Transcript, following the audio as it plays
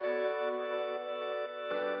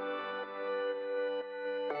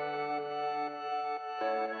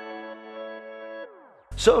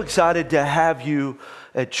So excited to have you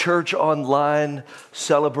at Church Online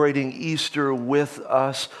celebrating Easter with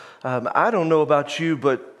us. I don't know about you,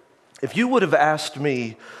 but if you would have asked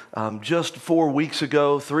me just 4 weeks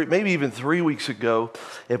ago, maybe even 3 weeks ago,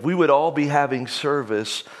 if we would all be having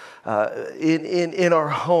service in our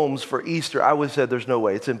homes for Easter, I would have said there's no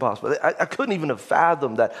way, it's impossible. I couldn't even have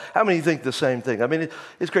fathomed that. How many think the same thing? I mean,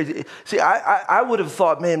 it's crazy. See, I would have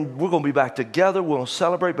thought, man, we're going to be back together, we're going to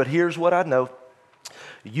celebrate, but here's what I know.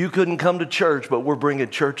 You couldn't come to church, but we're bringing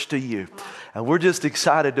church to you. And we're just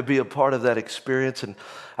excited to be a part of that experience. And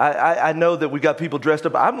I know that we got people dressed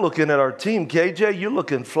up. I'm looking at our team. KJ, you're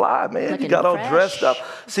looking fly, man. Looking you got all fresh. dressed up.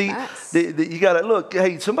 See, Nice. you got to look.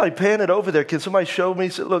 Hey, somebody pan it over there. Can somebody show me?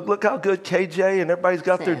 Look how good KJ and everybody's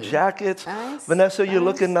got their jackets. Nice. Vanessa, you're Nice.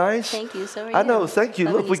 looking nice. Thank you. So are I know. you. Thank you.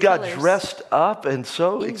 Loving Look, we these got colors. dressed up and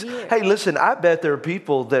so. In here. Hey, listen, I bet there are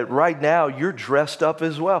people that right now you're dressed up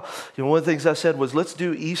as well. You know, one of the things I said was, let's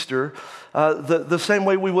do Easter the same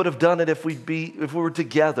way we would have done it if we were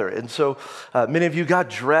together. And so many of you got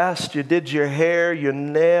dressed, you did your hair, your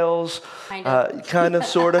nails, kind of,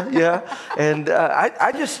 sort of, yeah. And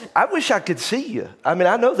I wish I could see you. I mean,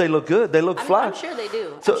 I know they look good, they look fly. I'm sure they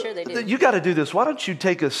do. So I'm sure they do. you got to do this. Why don't you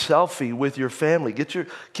take a selfie with your family? Get your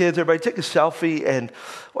kids, everybody, take a selfie, and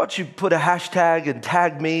why don't you put a hashtag and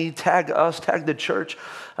tag me, tag us, tag the church.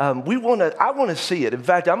 I want to see it. In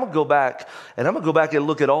fact, I'm gonna go back and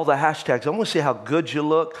look at all the hashtags. I want to see how good you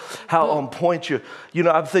look, how on point you. You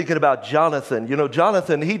know, I'm thinking about Jonathan. You know,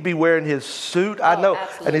 Jonathan, he'd be wearing his suit. I know,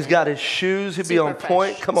 absolutely. and he's got his shoes. He'd be Super on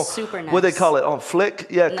point. fresh. Come on, Super what do they nice. call it? On flick?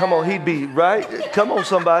 Yeah, come on. He'd be right. Come on,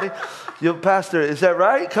 somebody. Your pastor, is that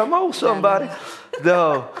right? Come on, somebody.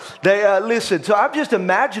 No, they listen. So I'm just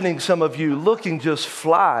imagining some of you looking just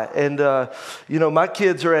fly, and you know, my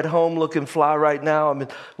kids are at home looking fly right now. I mean,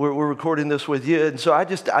 we're recording this with you, and so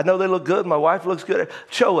I know they look good. My wife looks good.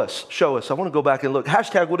 Show us. I want to go back and look.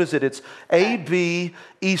 Hashtag, what is it? It's AB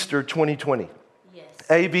Easter 2020. Yes.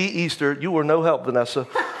 AB Easter. You were no help, Vanessa.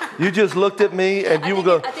 You just looked at me, and you were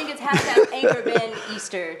going. I think it's hashtag Anchor Bend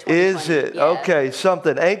Easter 2020. Is it? Yeah. Okay,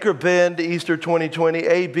 something. Anchor Bend Easter 2020,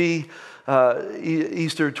 AB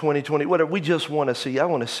Easter 2020, whatever. We just want to see you. I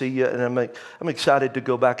want to see you, and I'm excited to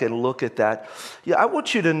go back and look at that. Yeah, I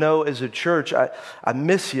want you to know as a church, I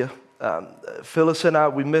miss you. Phyllis and I,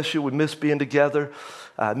 we miss you. We miss being together.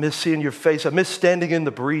 I miss seeing your face. I miss standing in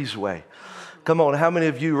the breezeway. Come on, how many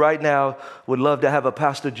of you right now would love to have a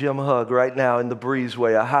Pastor Jim hug right now in the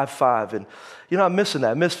breezeway, a high five? And, you know, I'm missing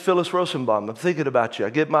that. I miss Phyllis Rosenbaum. I'm thinking about you.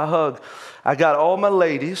 I get my hug. I got all my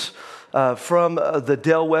ladies from the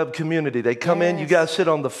Del Webb community. They come in. You guys sit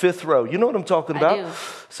on the 5th row. You know what I'm talking about? I do.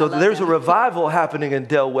 So I love there's them. a revival happening in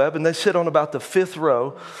Del Webb, and they sit on about the 5th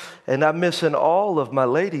row. And I'm missing all of my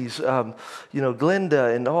ladies, you know,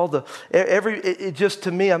 Glenda and all the, just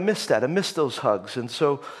to me, I miss that. I miss those hugs. And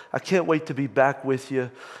so I can't wait to be back with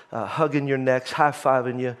you, hugging your necks,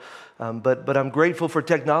 high-fiving you. But I'm grateful for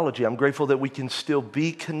technology. I'm grateful that we can still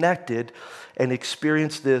be connected and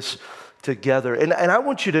experience this together. And I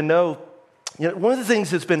want you to know, you know, one of the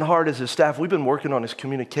things that's been hard as a staff, we've been working on is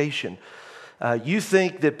communication. You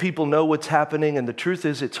think that people know what's happening, and the truth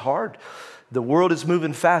is it's hard. The world is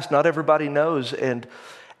moving fast. Not everybody knows. And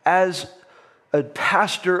as a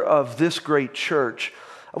pastor of this great church,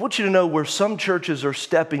 I want you to know where some churches are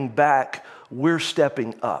stepping back, we're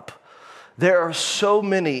stepping up. There are so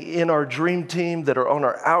many in our dream team that are on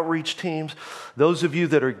our outreach teams. Those of you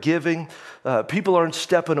that are giving, people aren't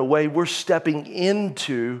stepping away. We're stepping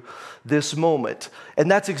into this moment. And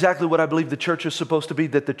that's exactly what I believe the church is supposed to be,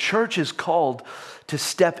 that the church is called to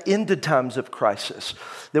step into times of crisis.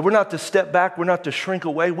 That we're not to step back, we're not to shrink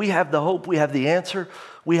away. We have the hope, we have the answer,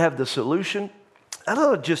 we have the solution. I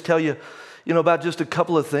don't know, just tell you, you know, about just a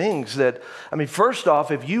couple of things that, I mean, first off,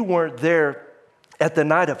 if you weren't there at the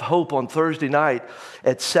Night of Hope on Thursday night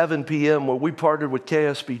at 7 p.m. where we partnered with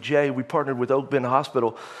KSBJ, we partnered with Oak Bend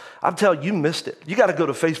Hospital, I'm telling you, missed it. You got to go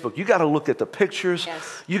to Facebook. You got to look at the pictures.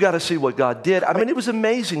 Yes. You got to see what God did. I mean, it was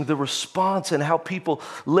amazing, the response and how people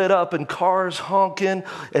lit up and cars honking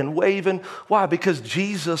and waving. Why? Because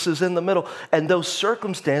Jesus is in the middle. And those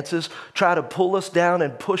circumstances try to pull us down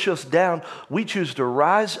and push us down. We choose to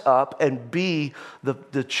rise up and be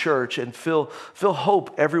the church and feel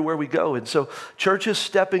hope everywhere we go. And so church is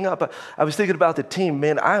stepping up. I was thinking about the team.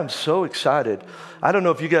 Man, I am so excited. I don't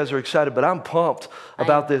know if you guys are excited, but I'm pumped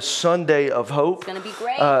about this Sunday of Hope. It's going to be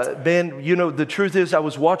great. Man, you know, the truth is I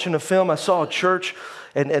was watching a film. I saw a church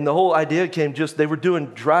And the whole idea came just, they were doing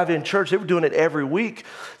drive-in church. They were doing it every week.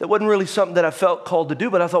 That wasn't really something that I felt called to do,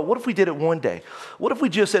 but I thought, what if we did it one day? What if we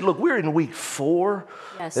just said, look, we're in week 4.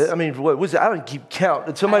 Yes. I mean, what was it? I didn't keep count.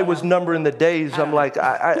 And somebody was numbering the days. I'm like,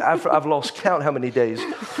 I've lost count how many days.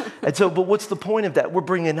 And so, but what's the point of that? We're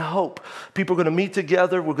bringing hope. People are going to meet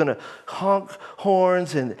together. We're going to honk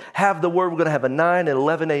horns and have the word. We're going to have a 9 and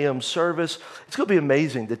 11 a.m. service. It's going to be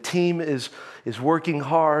amazing. The team is working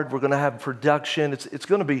hard. We're going to have production. It's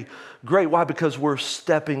going to be great. Why? Because we're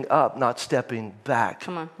stepping up, not stepping back.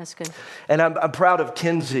 Come on, that's good. And I'm proud of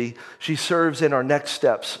Kinsey. She serves in our Next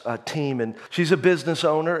Steps team, and she's a business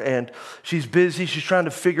owner, and she's busy. She's trying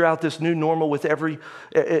to figure out this new normal with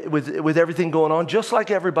everything going on, just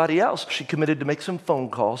like everybody else. She committed to make some phone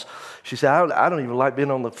calls. She said, I don't even like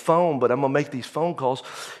being on the phone, but I'm going to make these phone calls.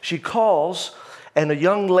 She calls, and a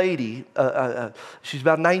young lady, she's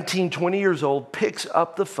about 19, 20 years old, picks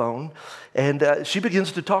up the phone, and she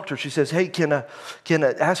begins to talk to her. She says, hey, can I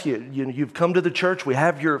ask you, you've come to the church. We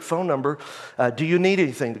have your phone number. Do you need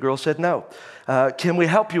anything? The girl said, no. Can we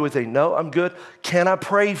help you with anything? No, I'm good. Can I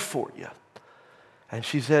pray for you? And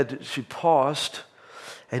she said, she paused,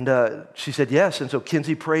 and she said, yes. And so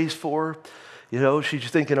Kinsey prays for her. She's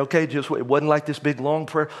thinking, okay, it wasn't like this big, long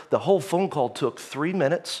prayer. The whole phone call took 3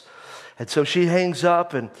 minutes. And so she hangs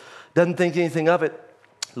up and doesn't think anything of it.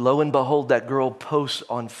 Lo and behold, that girl posts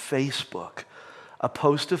on Facebook, a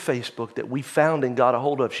post to Facebook that we found and got a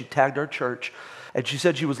hold of. She tagged our church, and she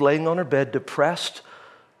said she was laying on her bed, depressed,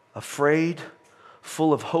 afraid,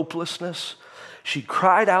 full of hopelessness. She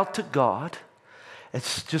cried out to God.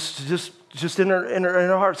 It's just in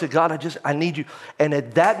her heart, said, God, I need you. And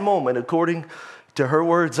at that moment, according to her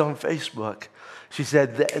words on Facebook, she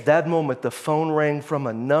said at that moment, the phone rang from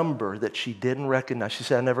a number that she didn't recognize. She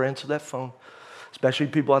said, I never answered that phone, especially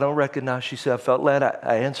people I don't recognize. She said, I felt led.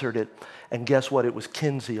 I answered it. And guess what? It was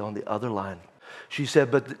Kinsey on the other line. She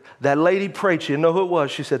said, but that lady prayed. She didn't know who it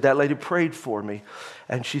was. She said, that lady prayed for me.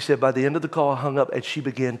 And she said, by the end of the call, I hung up, and she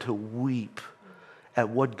began to weep at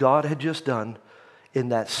what God had just done in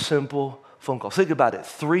that simple phone call. Think about it.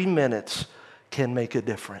 3 minutes can make a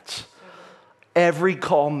difference. Every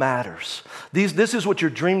call matters. This is what your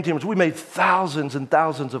dream team is. We made thousands and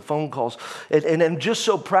thousands of phone calls. And I'm just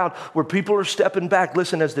so proud where people are stepping back.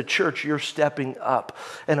 Listen, as the church, you're stepping up.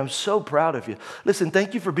 And I'm so proud of you. Listen,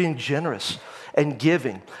 thank you for being generous and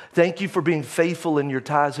giving. Thank you for being faithful in your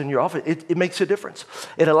tithes and your offering. It makes a difference.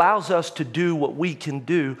 It allows us to do what we can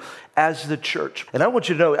do as the church. And I want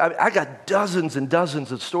you to know, I got dozens and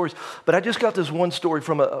dozens of stories, but I just got this one story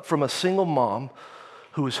from a single mom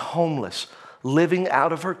who is homeless, living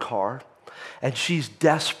out of her car, and she's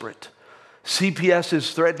desperate. CPS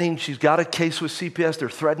is threatening. She's got a case with CPS.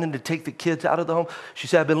 They're threatening to take the kids out of the home. She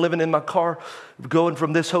said, I've been living in my car, going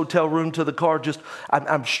from this hotel room to the car.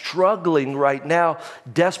 I'm struggling right now,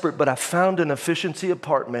 desperate, but I found an efficiency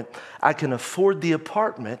apartment. I can afford the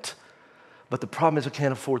apartment, but the problem is I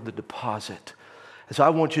can't afford the deposit. And so I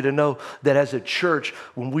want you to know that as a church,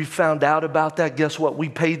 when we found out about that, guess what? We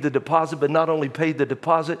paid the deposit, but not only paid the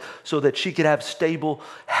deposit so that she could have stable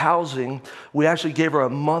housing, we actually gave her a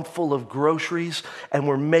month full of groceries, and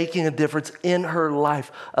we're making a difference in her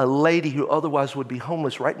life. A lady who otherwise would be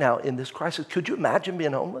homeless right now in this crisis. Could you imagine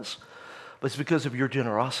being homeless? But it's because of your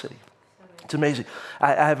generosity. It's amazing.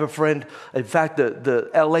 I have a friend, in fact, the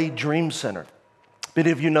LA Dream Center.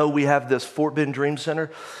 Many of you know we have this Fort Bend Dream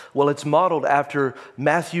Center. Well, it's modeled after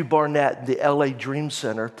Matthew Barnett, the LA Dream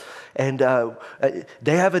Center. And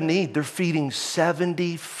they have a need. They're feeding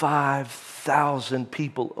 75,000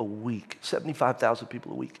 people a week. 75,000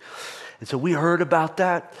 people a week. And so we heard about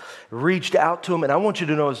that, reached out to them. And I want you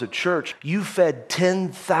to know as a church, you fed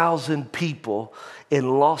 10,000 people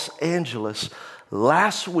in Los Angeles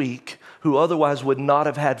last week who otherwise would not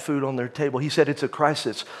have had food on their table. He said it's a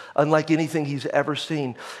crisis, unlike anything he's ever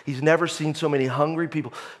seen. He's never seen so many hungry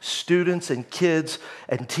people, students and kids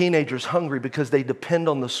and teenagers hungry because they depend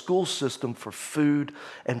on the school system for food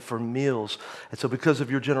and for meals. And so because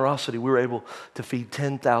of your generosity, we were able to feed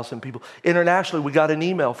 10,000 people. Internationally, we got an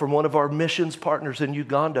email from one of our missions partners in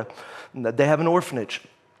Uganda. They have an orphanage.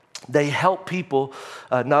 They help people,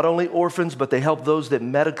 not only orphans, but they help those that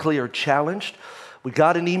medically are challenged. We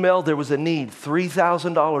got an email, there was a need.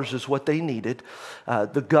 $3,000 is what they needed.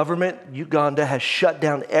 The government, Uganda, has shut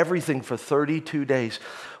down everything for 32 days.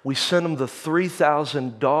 We sent them the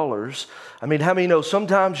 $3,000. I mean, how many know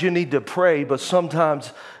sometimes you need to pray, but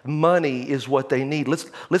sometimes money is what they need.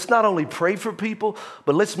 Let's not only pray for people,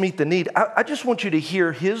 but let's meet the need. I just want you to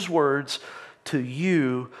hear his words to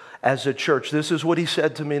you as a church. This is what he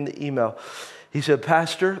said to me in the email. He said,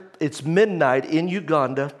 Pastor, it's midnight in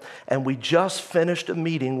Uganda, and we just finished a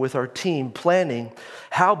meeting with our team planning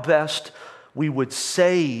how best we would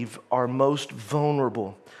save our most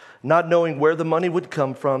vulnerable, not knowing where the money would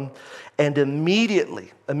come from. And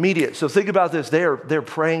immediately, so think about this, they're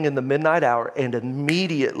praying in the midnight hour, and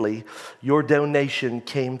immediately your donation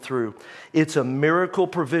came through. It's a miracle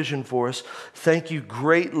provision for us. Thank you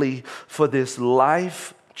greatly for this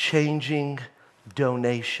life-changing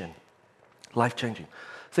donation. Life-changing.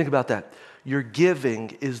 Think about that. Your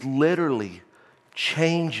giving is literally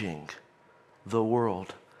changing the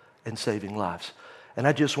world and saving lives. And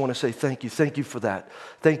I just want to say thank you. Thank you for that.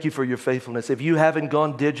 Thank you for your faithfulness. If you haven't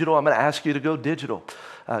gone digital, I'm going to ask you to go digital.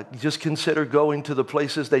 Just consider going to the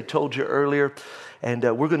places they told you earlier. And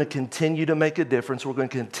we're going to continue to make a difference. We're going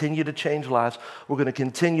to continue to change lives. We're going to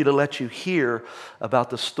continue to let you hear about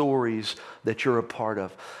the stories that you're a part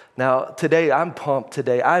of. Now, today, I'm pumped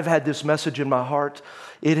today. I've had this message in my heart.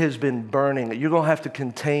 It has been burning. You're going to have to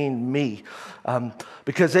contain me.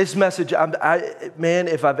 Because this message, man,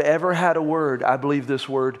 if I've ever had a word, I believe this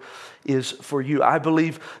word is for you. I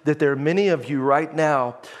believe that there are many of you right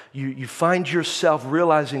now, you find yourself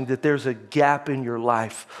realizing that there's a gap in your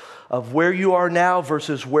life of where you are now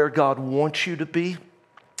versus where God wants you to be.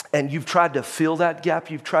 And you've tried to fill that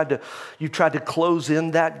gap. You've tried to close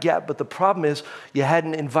in that gap. But the problem is you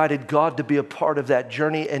hadn't invited God to be a part of that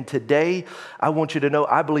journey. And today, I want you to know,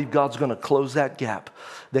 I believe God's going to close that gap.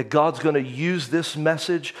 That God's going to use this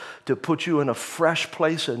message to put you in a fresh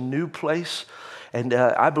place, a new place. And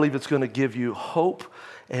I believe it's going to give you hope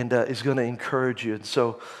and is going to encourage you. And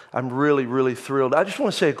so I'm really, really thrilled. I just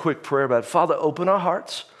want to say a quick prayer about it. Father, open our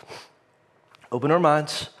hearts. Open our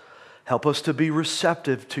minds. Help us to be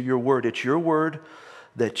receptive to your word. It's your word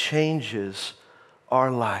that changes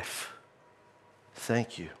our life.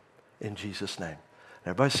 Thank you in Jesus' name.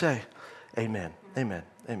 Everybody say amen, amen,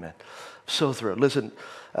 amen. So thrilled. Listen,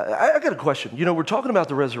 I got a question. You know, we're talking about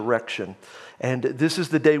the resurrection, and this is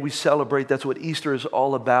the day we celebrate. That's what Easter is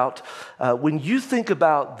all about. When you think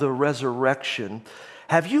about the resurrection,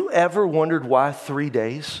 have you ever wondered why 3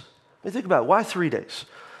 days? I mean, think about it. Why 3 days?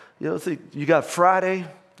 You know, you got Friday,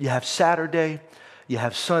 you have Saturday, you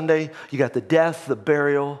have Sunday, you got the death, the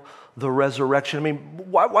burial, the resurrection. I mean,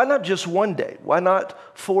 why not just 1 day? Why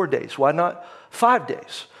not 4 days? Why not 5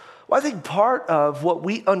 days? Well, I think part of what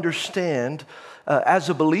we understand as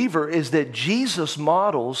a believer is that Jesus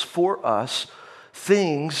models for us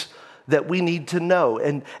things that we need to know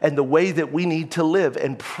and the way that we need to live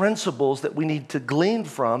and principles that we need to glean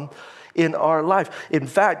from in our life. In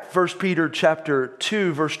fact, 1 Peter chapter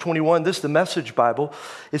 2, verse 21, this is the Message Bible.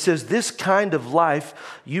 It says, this kind of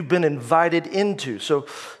life you've been invited into. So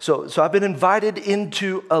I've been invited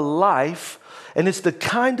into a life, and it's the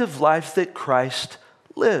kind of life that Christ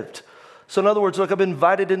lived. So in other words, look, I've been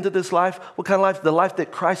invited into this life. What kind of life? The life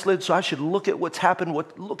that Christ lived. So I should look at what's happened,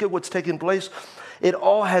 look at what's taken place. It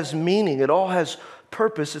all has meaning. It all has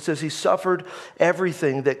purpose. It says he suffered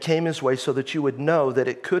everything that came his way so that you would know that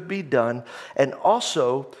it could be done and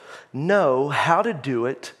also know how to do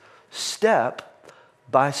it step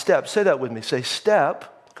by step. Say that with me. Say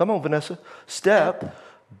step. Come on, Vanessa. Step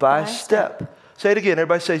by step. Say it again.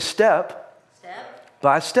 Everybody say step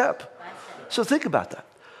by step. So think about that.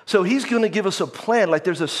 So he's going to give us a plan, like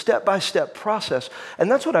there's a step-by-step process.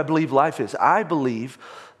 And that's what I believe life is. I believe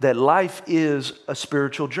that life is a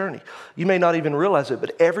spiritual journey. You may not even realize it,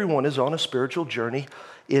 but everyone is on a spiritual journey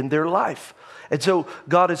in their life. And so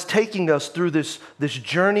God is taking us through this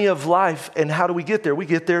journey of life. And how do we get there? We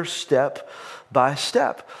get there step by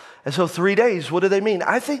step. And so 3 days, what do they mean?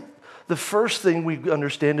 I think the first thing we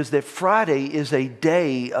understand is that Friday is a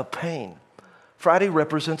day of pain. Friday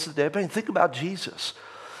represents the day of pain. Think about Jesus.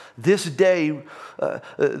 This day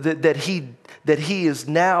that he is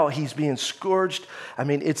now, he's being scourged. I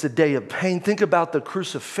mean, it's a day of pain. Think about the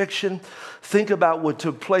crucifixion. Think about what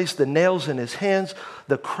took place, the nails in his hands,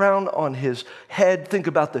 the crown on his head. Think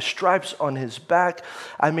about the stripes on his back.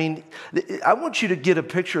 I mean, I want you to get a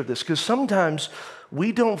picture of this because sometimes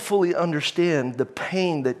we don't fully understand the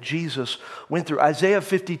pain that Jesus went through. Isaiah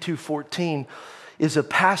 52:14 is a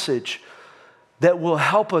passage that will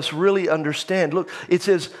help us really understand. Look, it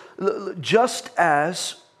says, look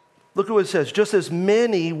at what it says, just as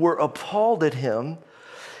many were appalled at him,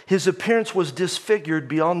 his appearance was disfigured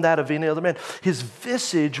beyond that of any other man. His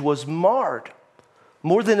visage was marred,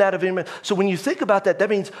 more than that of any man. So when you think about that, that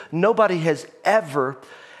means nobody has ever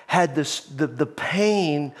had the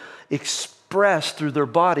pain expressed through their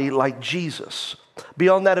body like Jesus.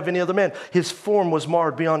 Beyond that of any other man. His form was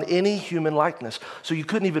marred beyond any human likeness. So you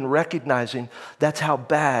couldn't even recognize him. That's how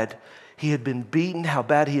bad He had been beaten, how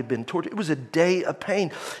bad he had been tortured. It was a day of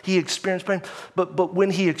pain. He experienced pain. But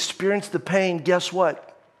when he experienced the pain, guess what?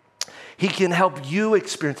 He can help you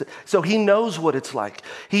experience it. So he knows what it's like.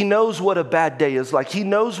 He knows what a bad day is like. He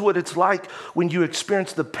knows what it's like when you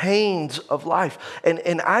experience the pains of life.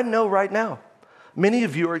 And I know right now, many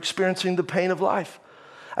of you are experiencing the pain of life.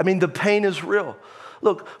 I mean, the pain is real.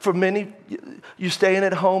 Look, for many, you staying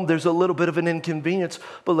at home, there's a little bit of an inconvenience.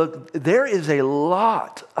 But look, there is a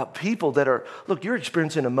lot of people that are, look, you're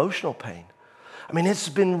experiencing emotional pain. I mean, it's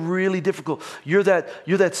been really difficult. You're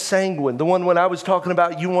that sanguine. The one when I was talking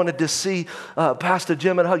about, you wanted to see Pastor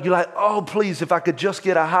Jim and hug. You're like, oh, please, if I could just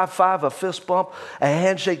get a high five, a fist bump, a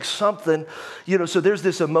handshake, something. So there's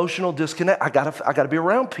this emotional disconnect. I gotta be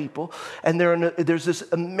around people. And there's this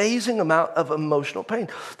amazing amount of emotional pain.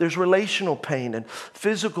 There's relational pain and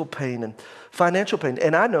physical pain and financial pain.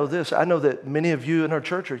 And I know this. I know that many of you in our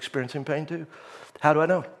church are experiencing pain too. How do I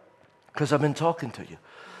know? Because I've been talking to you.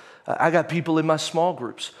 I got people in my small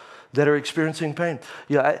groups that are experiencing pain.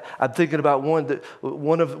 I'm thinking about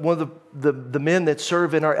one of the men that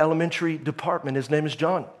serve in our elementary department. His name is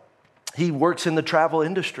John. He works in the travel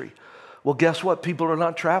industry. Well, guess what? People are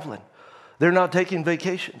not traveling. They're not taking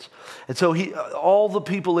vacations. And so all the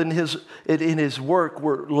people in his work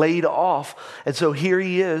were laid off. And so here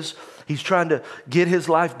he is. He's trying to get his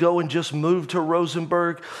life going, just moved to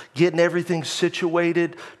Rosenberg, getting everything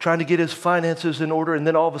situated, trying to get his finances in order. And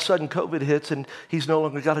then all of a sudden COVID hits and he's no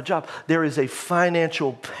longer got a job. There is a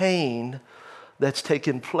financial pain that's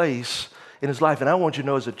taken place in his life. And I want you to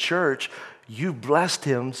know, as a church, you blessed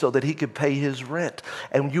him so that he could pay his rent.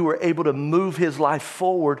 And you were able to move his life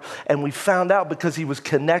forward. And we found out because he was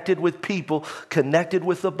connected with people, connected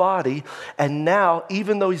with the body. And now,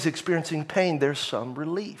 even though he's experiencing pain, there's some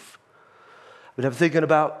relief. But I'm thinking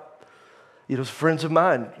about, friends of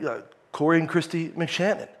mine, Corey and Christy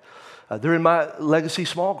McShannon. They're in my Legacy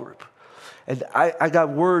small group. And I got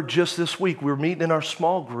word just this week, we were meeting in our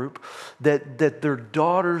small group, that their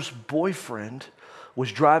daughter's boyfriend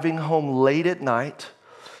was driving home late at night.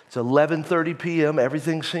 It's 11:30 p.m.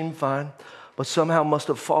 Everything seemed fine, but somehow must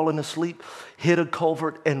have fallen asleep, hit a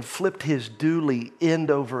culvert, and flipped his dually end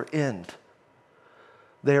over end.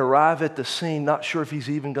 They arrive at the scene, not sure if he's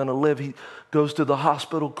even going to live. He goes to the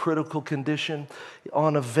hospital, critical condition,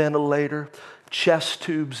 on a ventilator, chest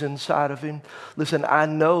tubes inside of him. Listen, I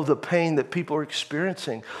know the pain that people are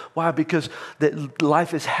experiencing. Why? Because that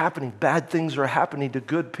life is happening. Bad things are happening to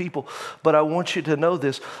good people. But I want you to know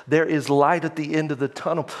this. There is light at the end of the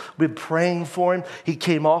tunnel. We've been praying for him. He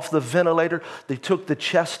came off the ventilator. They took the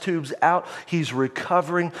chest tubes out. He's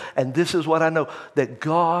recovering. And this is what I know, that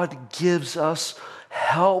God gives us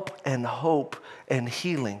help and hope and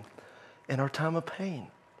healing in our time of pain.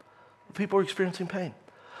 People are experiencing pain.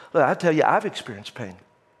 Look, I tell you, I've experienced pain.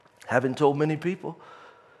 Haven't told many people.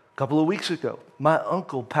 A couple of weeks ago, my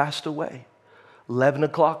uncle passed away, 11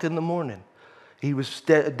 o'clock in the morning. He was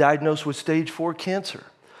diagnosed with stage 4 cancer.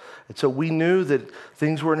 And so we knew that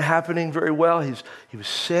things weren't happening very well. He was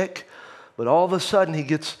sick, but all of a sudden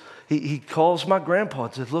he calls my grandpa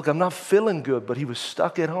and says, look, I'm not feeling good, but he was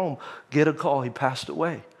stuck at home. Get a call. He passed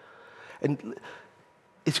away. And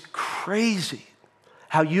it's crazy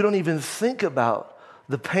how you don't even think about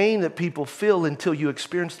the pain that people feel until you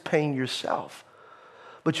experience the pain yourself.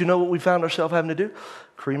 But you know what we found ourselves having to do?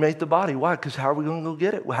 Cremate the body. Why? Because how are we going to go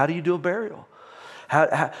get it? Well, how do you do a burial?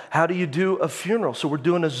 How do you do a funeral? So we're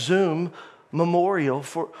doing a Zoom memorial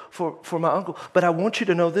for my uncle. But I want you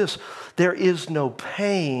to know this. There is no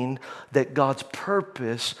pain that God's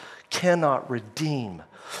purpose cannot redeem.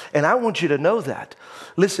 And I want you to know that.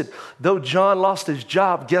 Listen, though John lost his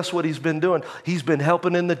job, guess what he's been doing? He's been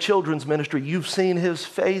helping in the children's ministry. You've seen his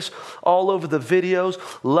face all over the videos,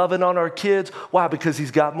 loving on our kids. Why? Because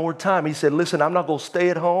he's got more time. He said, listen, I'm not going to stay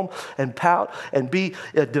at home and pout and be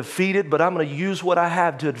defeated, but I'm going to use what I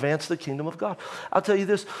have to advance the kingdom of God. I'll tell you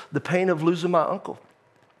this, the pain of losing my uncle.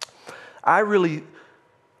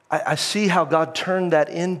 I see how God turned that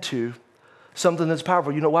into something that's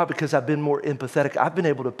powerful. You know why? Because I've been more empathetic. I've been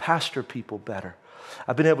able to pastor people better.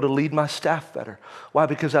 I've been able to lead my staff better. Why?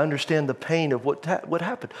 Because I understand the pain of what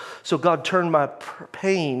happened. So God turned my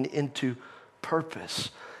pain into purpose,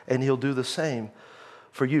 and he'll do the same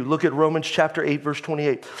for you. Look at Romans chapter 8, verse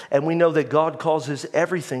 28. And we know that God causes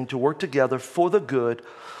everything to work together for the good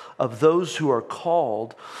of those who are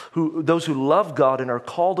called, those who love God and are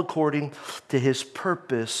called according to his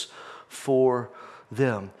purpose for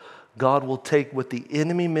them. God will take what the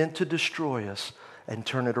enemy meant to destroy us and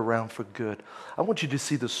turn it around for good. I want you to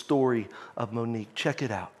see the story of Monique. Check it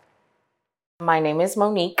out. My name is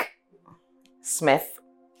Monique Smith.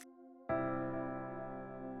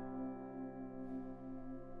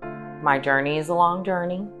 My journey is a long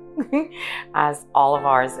journey, as all of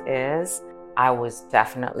ours is. I was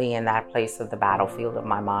definitely in that place of the battlefield of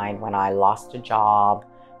my mind when I lost a job.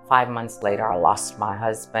 5 months later, I lost my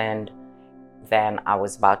husband. Then I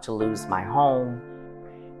was about to lose my home.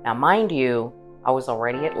 Now, mind you, I was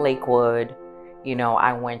already at Lakewood. You know,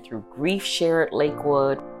 I went through grief share at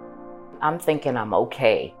Lakewood. I'm thinking I'm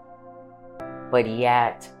okay. But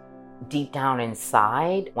yet, deep down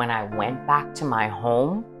inside, when I went back to my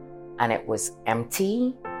home and it was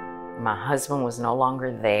empty, my husband was no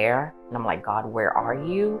longer there, and I'm like, God, where are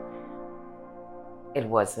you?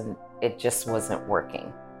 It just wasn't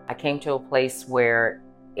working. I came to a place where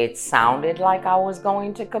it sounded like I was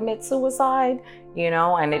going to commit suicide, you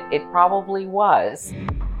know, and it probably was.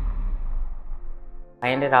 I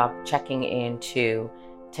ended up checking into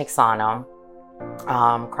Texana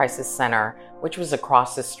Crisis Center, which was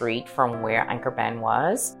across the street from where Anchor Ben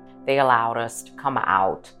was. They allowed us to come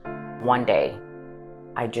out one day.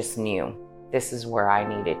 I just knew this is where I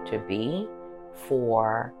needed to be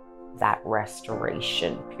for that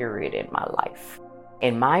restoration period in my life.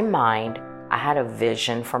 In my mind, I had a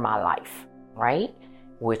vision for my life, right?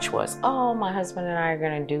 Which was, oh, my husband and I are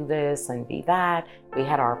going to do this and be that. We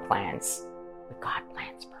had our plans, but God's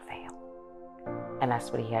plans prevail. And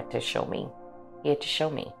that's what he had to show me. He had to show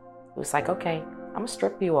me. He was like, okay, I'm going to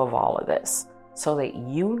strip you of all of this so that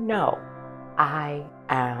you know I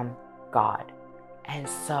am God. And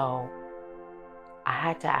so I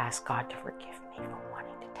had to ask God to forgive me for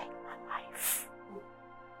wanting to take my life.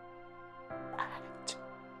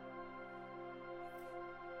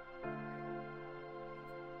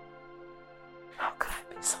 How could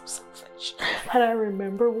I be so selfish? And I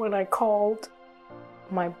remember when I called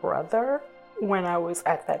my brother when I was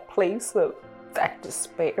at that place of that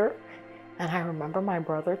despair. And I remember my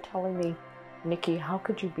brother telling me, Nikki, how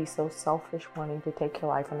could you be so selfish wanting to take your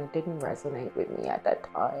life? And it didn't resonate with me at that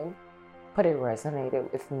time, but it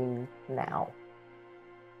resonated with me now.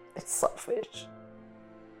 It's selfish.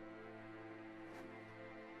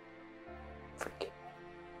 Forgive me.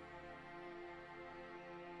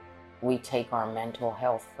 We take our mental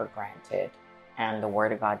health for granted, and the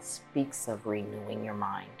Word of God speaks of renewing your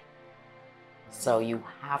mind. So you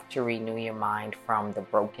have to renew your mind from the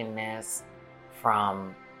brokenness,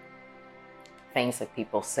 from things that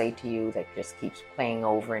people say to you that just keeps playing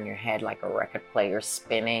over in your head like a record player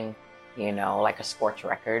spinning, you know, like a scorched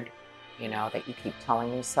record, you know, that you keep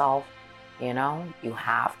telling yourself, you know. You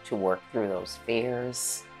have to work through those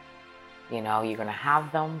fears. You know, you're going to have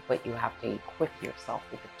them, but you have to equip yourself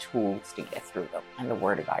with the tools to get through them. And the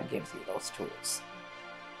Word of God gives you those tools.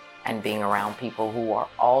 And being around people who are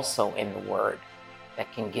also in the Word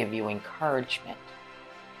that can give you encouragement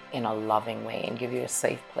in a loving way and give you a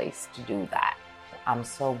safe place to do that. I'm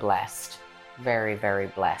so blessed, very, very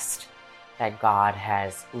blessed that God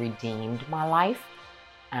has redeemed my life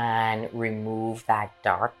and removed that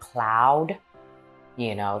dark cloud,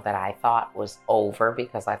 you know, that I thought was over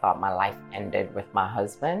because I thought my life ended with my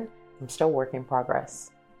husband. I'm still work in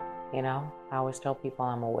progress. You know, I always tell people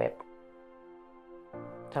I'm a whip.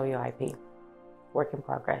 WIP, work in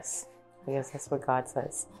progress, because that's what God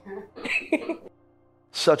says.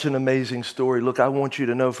 Such an amazing story. Look, I want you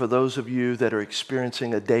to know, for those of you that are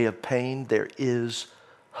experiencing a day of pain, there is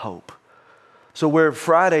hope. So where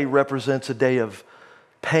Friday represents a day of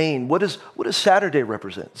pain, what does Saturday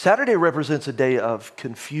represent? Saturday represents a day of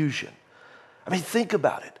confusion. I mean, think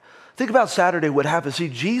about it. Think about Saturday, what happens. See,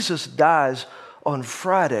 Jesus dies on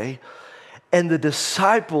Friday, and the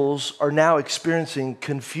disciples are now experiencing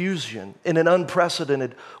confusion in an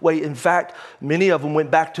unprecedented way. In fact, many of them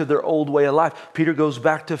went back to their old way of life. Peter goes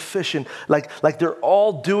back to fishing. Like they're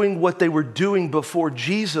all doing what they were doing before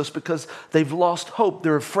Jesus because they've lost hope.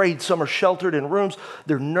 They're afraid. Some are sheltered in rooms.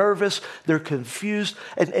 They're nervous. They're confused.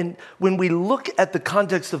 And when we look at the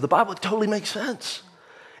context of the Bible, it totally makes sense.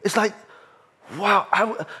 It's like,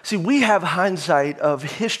 wow. See, we have hindsight of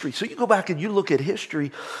history. So you go back and you look at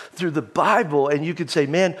history through the Bible and you could say,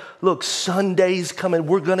 man, look, Sunday's coming.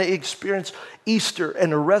 We're going to experience Easter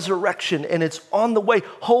and a resurrection, and it's on the way.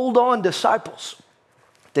 Hold on, disciples.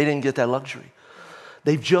 They didn't get that luxury.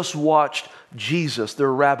 They've just watched Jesus,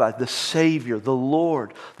 their rabbi, the Savior, the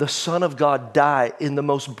Lord, the Son of God, die in the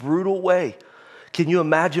most brutal way. Can you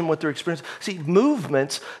imagine what they're experiencing? See,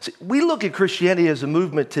 we look at Christianity as a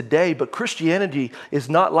movement today, but Christianity is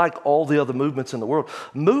not like all the other movements in the world.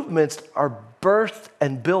 Movements are birthed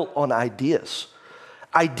and built on ideas.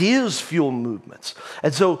 Ideas fuel movements.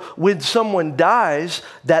 And so when someone dies,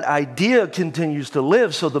 that idea continues to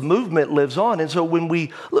live, so the movement lives on. And so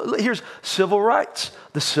here's civil rights,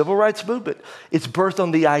 the civil rights movement. It's birthed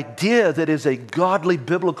on the idea that is a godly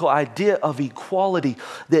biblical idea of equality,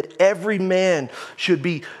 that every man should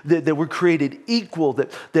be, that we're created equal,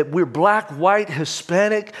 that we're black, white,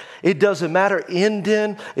 Hispanic, it doesn't matter,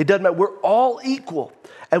 Indian, it doesn't matter, we're all equal.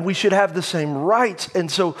 And we should have the same rights. And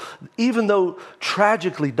so even though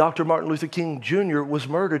tragically Dr. Martin Luther King Jr. was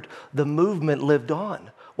murdered, the movement lived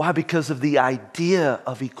on. Why? Because of the idea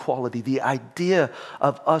of equality, the idea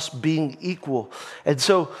of us being equal. And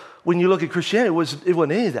so when you look at Christianity, it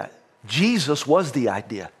wasn't any of that. Jesus was the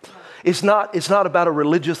idea. It's not about a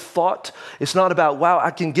religious thought. It's not about, wow,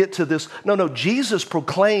 I can get to this. No, Jesus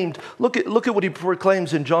proclaimed, look at what he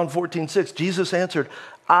proclaims in John 14:6. Jesus answered,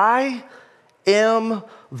 I am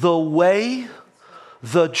the way,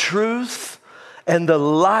 the truth, and the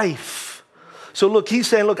life. So look, he's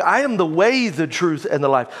saying, look, I am the way, the truth, and the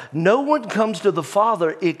life. No one comes to the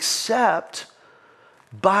Father except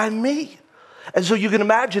by me. And so you can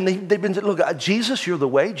imagine, they've been saying, look, Jesus, you're the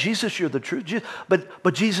way. Jesus, you're the truth.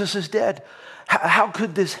 But Jesus is dead. How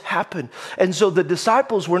could this happen? And so the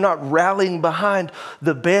disciples were not rallying behind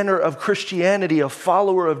the banner of Christianity, a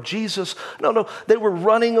follower of Jesus. No, they were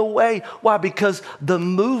running away. Why? Because the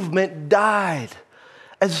movement died.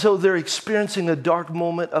 And so they're experiencing a dark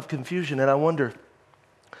moment of confusion. And I wonder,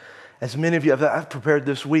 as many of you, I've prepared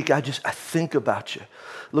this week, I think about you.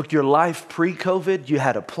 Look, your life pre-COVID, you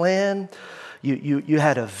had a plan. You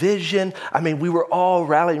had a vision. I mean, we were all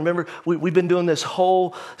rallying. Remember, we've been doing this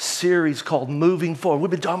whole series called Moving Forward.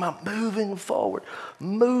 We've been talking about moving forward.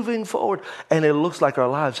 And it looks like our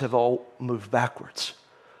lives have all moved backwards.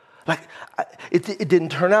 Like, it didn't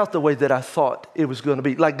turn out the way that I thought it was going to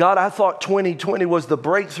be. Like, God, I thought 2020 was the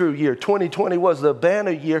breakthrough year. 2020 was the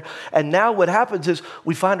banner year. And now what happens is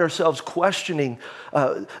we find ourselves questioning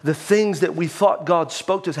the things that we thought God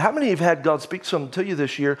spoke to us. How many of you have had God speak something to you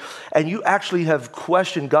this year, and you actually have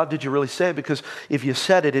questioned, God, did you really say it? Because if you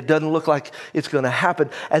said it, it doesn't look like it's going to happen.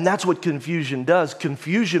 And that's what confusion does.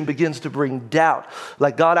 Confusion begins to bring doubt.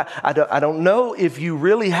 Like, God, I don't know if you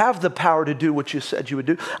really have the power to do what you said you would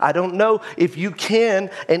do. I don't know if you can,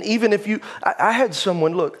 and even if you, I had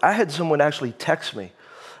someone actually text me.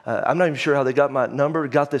 I'm not even sure how they got my number,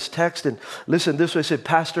 got this text, and listen, this way, said,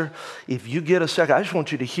 Pastor, if you get a second, I just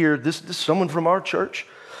want you to hear this. This is someone from our church.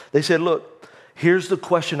 They said, look, here's the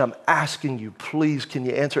question I'm asking you. Please, can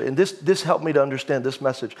you answer it? And this helped me to understand this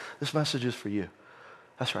message. This message is for you.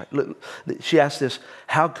 That's right. Look, she asked this,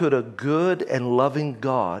 how could a good and loving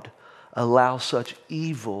God allow such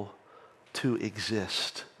evil to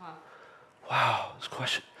exist? Wow, this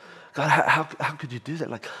question. God, how could you do that?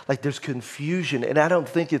 Like there's confusion. And I don't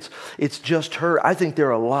think it's just her. I think there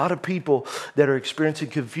are a lot of people that are experiencing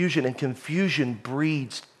confusion, and confusion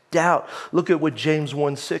breeds doubt. Look at what James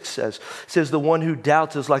 1:6 says. It says, the one who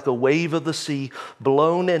doubts is like a wave of the sea,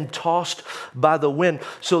 blown and tossed by the wind.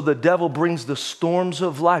 So the devil brings the storms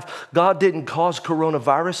of life. God didn't cause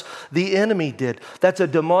coronavirus. The enemy did. That's a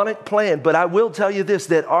demonic plan. But I will tell you this,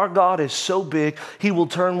 that our God is so big, he will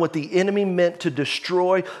turn what the enemy meant to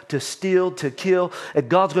destroy, to steal, to kill, and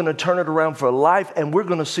God's going to turn it around for life, and we're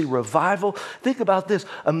going to see revival. Think about this.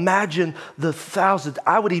 Imagine the thousands,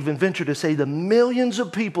 I would even venture to say the millions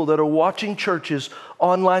of people that are watching churches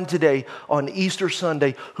online today on Easter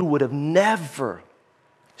Sunday who would have never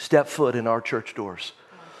stepped foot in our church doors.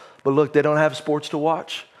 But look, they don't have sports to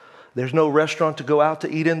watch. There's no restaurant to go out to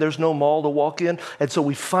eat in. There's no mall to walk in. And so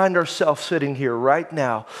we find ourselves sitting here right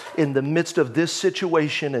now in the midst of this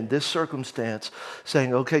situation and this circumstance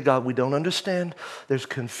saying, okay, God, we don't understand. There's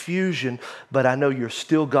confusion, but I know you're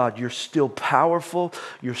still God. You're still powerful.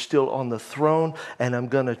 You're still on the throne, and I'm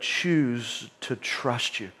going to choose to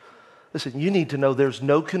trust you. Listen, you need to know there's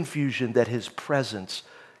no confusion that his presence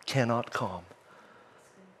cannot calm.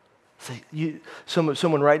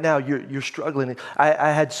 Someone right now, you're struggling.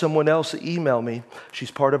 I had someone else email me.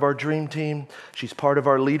 She's part of our dream team. She's part of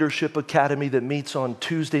our leadership academy that meets on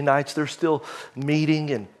Tuesday nights. They're still meeting,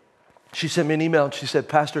 and she sent me an email, and she said,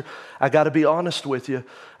 Pastor, I got to be honest with you.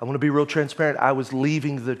 I want to be real transparent. I was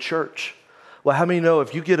leaving the church. Well, how many know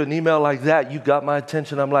if you get an email like that, you got my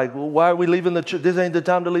attention? I'm like, well, why are we leaving the church? This ain't the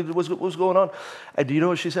time to leave. What's going on? And do you know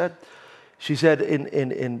what she said? She said,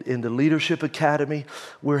 in the Leadership Academy,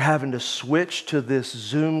 we're having to switch to this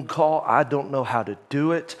Zoom call. I don't know how to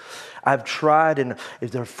do it. I've tried, and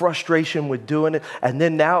if there's frustration with doing it, and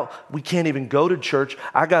then now we can't even go to church.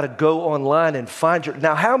 I got to go online and find church.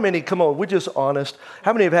 Now, how many, come on, we're just honest,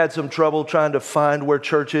 how many have had some trouble trying to find where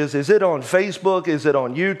church is? Is it on Facebook? Is it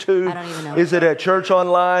on YouTube? I don't even know. Is it at church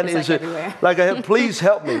online? It's is like it everywhere. like, please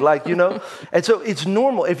help me, like, you know? And so it's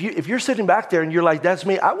normal. If you're sitting back there and you're like, that's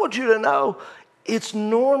me, I want you to know it's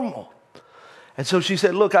normal. And so she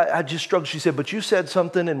said, look, I just struggled. She said, but you said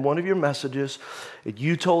something in one of your messages.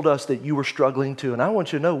 You told us that you were struggling too. And I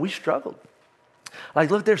want you to know we struggled. Like,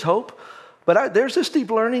 look, there's hope. But there's a steep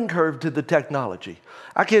learning curve to the technology.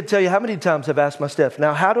 I can't tell you how many times I've asked my staff,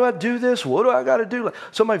 now, how do I do this? What do I got to do?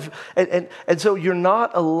 And so you're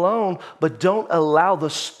not alone, but don't allow the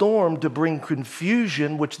storm to bring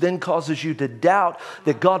confusion, which then causes you to doubt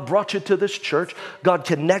that God brought you to this church. God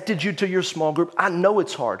connected you to your small group. I know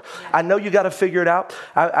it's hard. I know you got to figure it out.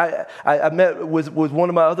 I met with one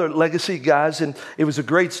of my other legacy guys, and it was a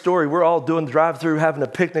great story. We're all doing drive-through, having a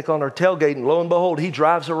picnic on our tailgate, and lo and behold, he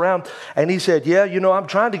drives around, and he said, yeah, you know, I'm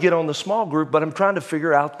trying to get on the small group, but I'm trying to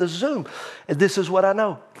figure out the Zoom. And this is what I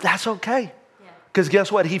know. That's okay. Because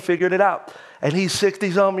guess what? He figured it out. And he's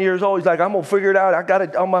 60-something years old. He's like, I'm going to figure it out. I got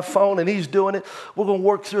it on my phone, and he's doing it. We're going to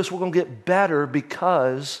work through this. We're going to get better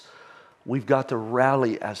because we've got to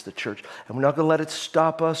rally as the church. And we're not going to let it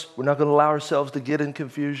stop us. We're not going to allow ourselves to get in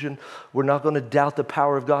confusion. We're not going to doubt the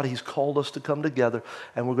power of God. He's called us to come together,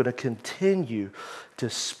 and we're going to continue to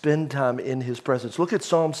spend time in his presence. Look at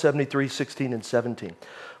Psalm 73, 16 and 17.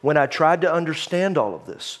 When I tried to understand all of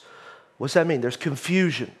this, what's that mean? There's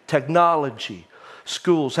confusion, technology,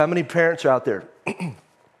 schools. How many parents are out there? You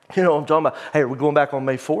know what I'm talking about? Hey, are we going back on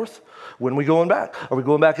May 4th? When are we going back? Are we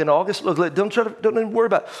going back in August? Look, don't even worry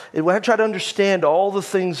about it. When I try to understand all the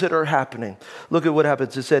things that are happening, look at what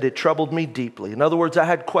happens. It said, it troubled me deeply. In other words, I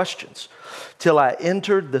had questions till I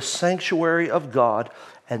entered the sanctuary of God,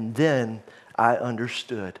 and then I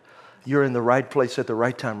understood. You're in the right place at the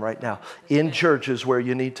right time right now. In church is where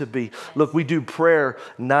you need to be. Look, we do prayer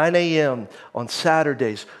 9 a.m. on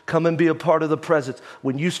Saturdays. Come and be a part of the presence.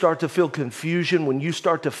 When you start to feel confusion, when you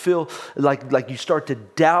start to feel like you start to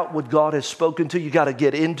doubt what God has spoken to, you got to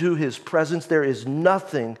get into his presence. There is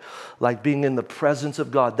nothing like being in the presence of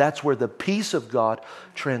God. That's where the peace of God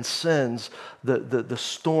transcends the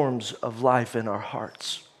storms of life in our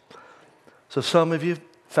hearts. So some of you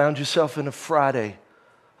found yourself in a Friday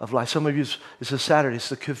of life. Some of you, it's a Saturday, it's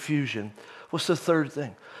the confusion. What's the third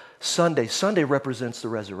thing? Sunday. Sunday represents the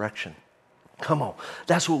resurrection. Come on,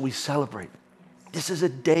 that's what we celebrate. This is a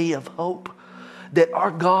day of hope that our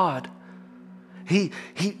God,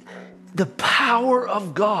 the power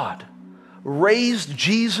of God raised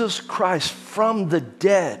Jesus Christ from the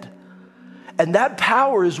dead. And that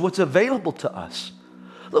power is what's available to us.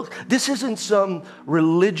 Look, this isn't some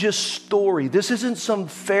religious story. This isn't some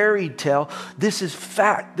fairy tale. This is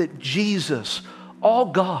fact that Jesus, all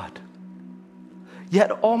God, yet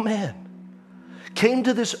all man, came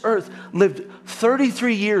to this earth, lived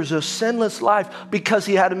 33 years of sinless life because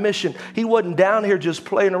he had a mission. He wasn't down here just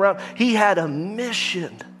playing around. He had a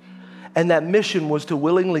mission. And that mission was to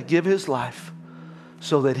willingly give his life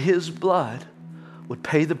so that his blood would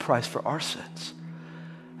pay the price for our sins.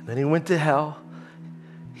 And then he went to hell.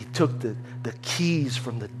 He took the keys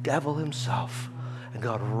from the devil himself, and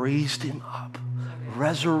God raised him up.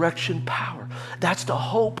 Resurrection power. That's the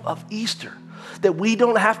hope of Easter, that we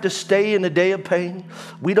don't have to stay in a day of pain.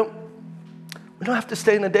 We don't have to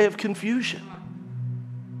stay in a day of confusion.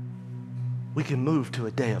 We can move to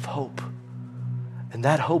a day of hope, and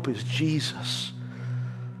that hope is Jesus.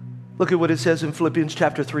 Look at what it says in Philippians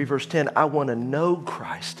chapter 3, verse 10. I want to know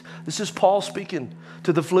Christ. This is Paul speaking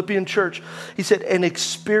to the Philippian church. He said, and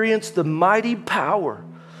experience the mighty power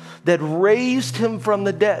that raised him from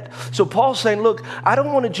the dead. So Paul's saying, look, I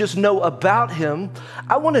don't want to just know about him.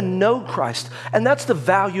 I want to know Christ. And that's the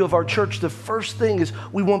value of our church. The first thing is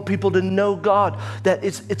we want people to know God, that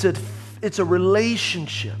it's a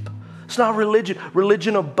relationship. It's not religion.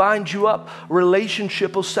 Religion will bind you up.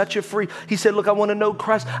 Relationship will set you free. He said, look, I want to know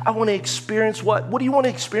Christ. I want to experience what? What do you want to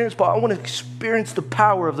experience, Paul? I want to experience the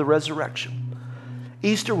power of the resurrection.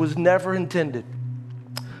 Easter was never intended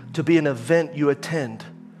to be an event you attend,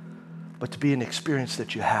 but to be an experience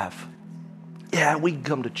that you have. Yeah, we can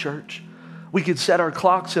come to church. We can set our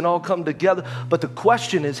clocks and all come together. But the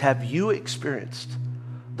question is, have you experienced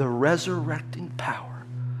the resurrecting power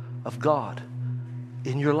of God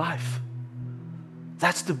in your life?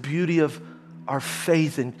 That's the beauty of our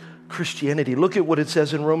faith in Christianity. Look at what it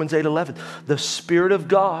says in Romans 8:11. The Spirit of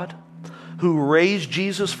God who raised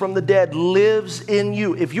Jesus from the dead lives in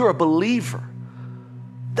you. If you're a believer,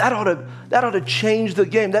 That ought to change the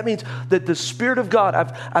game. That means that the Spirit of God,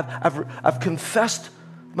 I've confessed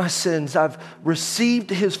my sins. I've received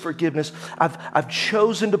his forgiveness. I've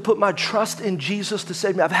chosen to put my trust in Jesus to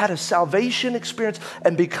save me. I've had a salvation experience.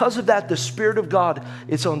 And because of that, the Spirit of God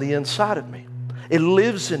is on the inside of me. It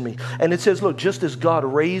lives in me. And it says, look, just as God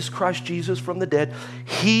raised Christ Jesus from the dead,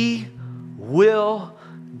 he will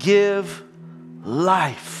give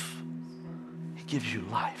life. He gives you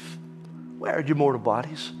life. Where are your mortal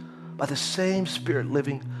bodies? By the same Spirit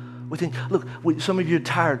living within. Look, some of you are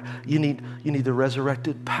tired. You need the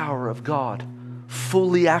resurrected power of God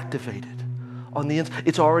fully activated on the inside.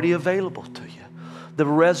 It's already available to you. The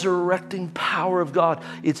resurrecting power of God.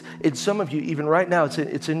 It's some of you even right now.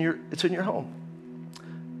 It's in your home.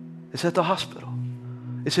 It's at the hospital.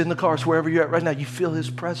 It's in the car. It's wherever you're at right now. You feel his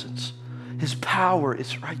presence. His power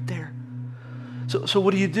is right there. So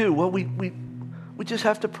what do? Well, we just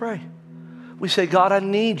have to pray. We say, God, I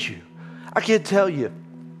need you. I can't tell you.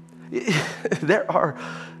 There are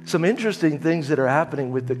some interesting things that are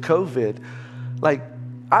happening with the COVID. Like,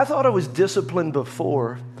 I thought I was disciplined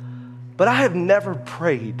before, but I have never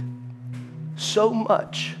prayed so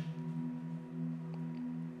much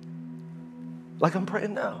like I'm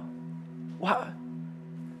praying now. Why?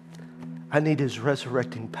 I need his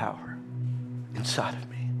resurrecting power inside of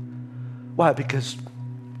me. Why? Because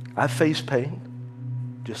I face pain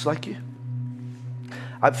just like you.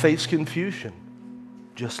 I face confusion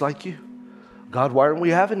just like you. God, why aren't we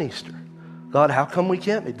having Easter? God, how come we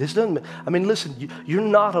can't be? This doesn't, listen, you're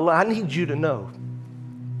not alone. I need you to know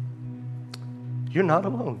you're not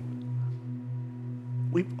alone.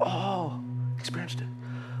 We've all experienced it.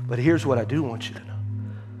 But here's what I do want you to know.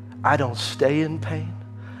 I don't stay in pain.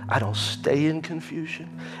 I don't stay in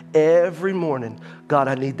confusion. Every morning, God,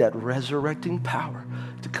 I need that resurrecting power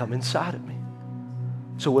to come inside of me.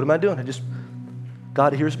 So what am I doing?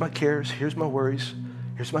 God, here's my cares. Here's my worries.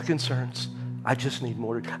 Here's my concerns. I just need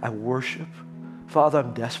more. I worship. Father,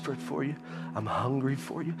 I'm desperate for you. I'm hungry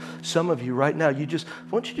for you. Some of you right now, why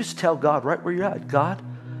don't you just tell God right where you're at, God,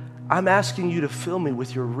 I'm asking you to fill me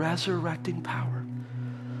with your resurrecting power.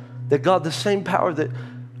 That God, the same power that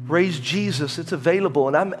raised Jesus, it's available,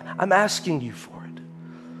 and I'm asking you for it.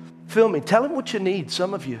 Fill me. Tell him what you need.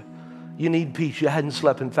 Some of you need peace. You hadn't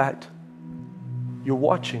slept. In fact, you're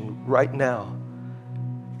watching right now,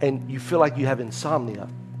 and you feel like you have insomnia.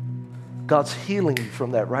 God's healing you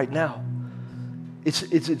from that right now.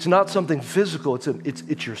 It's not something physical.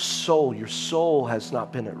 It's your soul. Your soul has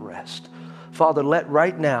not been at rest. Father, let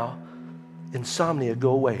right now insomnia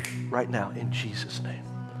go away right now in Jesus' name.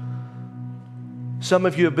 Some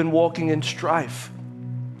of you have been walking in strife,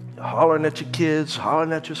 hollering at your kids,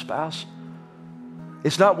 hollering at your spouse.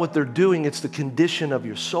 It's not what they're doing, it's the condition of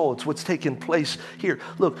your soul. It's what's taking place here.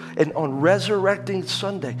 Look, and on Resurrecting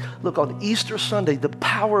Sunday, look, on Easter Sunday, the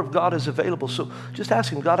power of God is available. So just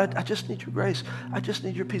ask him, God, I just need your grace. I just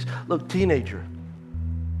need your peace. Look, teenager,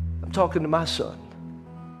 I'm talking to my son,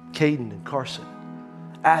 Caden and Carson,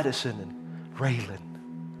 Addison and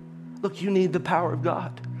Raylan. Look, you need the power of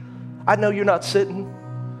God. I know you're not sitting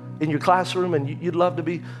in your classroom and you'd love to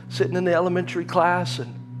be sitting in the elementary class.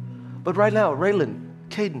 But right now, Raylan,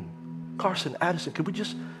 Caden, Carson, Addison, can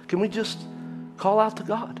we just call out to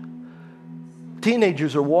God?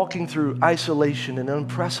 Teenagers are walking through isolation in an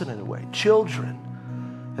unprecedented way. Children.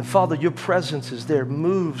 And Father, your presence is there.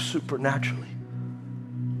 Move supernaturally.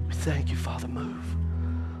 We thank you, Father. Move.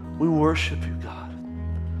 We worship you, God.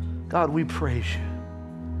 God, we praise you.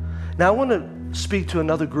 Now, I want to speak to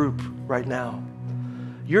another group right now.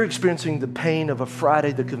 You're experiencing the pain of a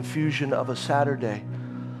Friday, the confusion of a Saturday,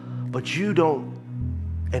 but you don't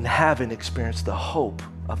and haven't experienced the hope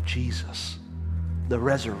of Jesus, the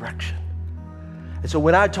resurrection. And so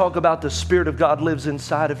when I talk about the Spirit of God lives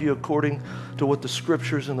inside of you according to what the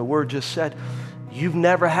scriptures and the word just said, you've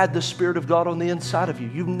never had the Spirit of God on the inside of you.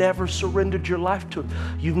 You've never surrendered your life to him.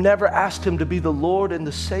 You've never asked him to be the Lord and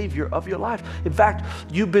the Savior of your life. In fact,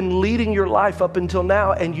 you've been leading your life up until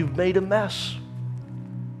now and you've made a mess.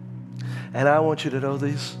 And I want you to know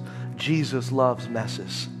this, Jesus loves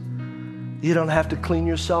messes. You don't have to clean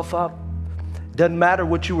yourself up. Doesn't matter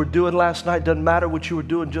what you were doing last night. Doesn't matter what you were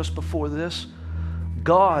doing just before this.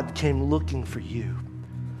 God came looking for you.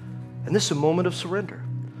 And this is a moment of surrender,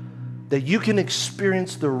 that you can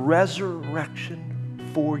experience the resurrection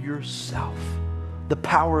for yourself, the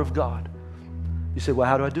power of God. You say, well,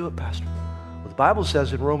 how do I do it, Pastor? Well, the Bible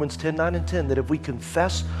says in Romans 10:9 and 10 that if we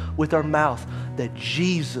confess with our mouth that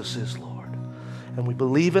Jesus is Lord, and we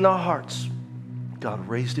believe in our hearts God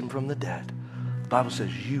raised him from the dead, the Bible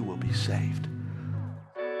says you will be saved.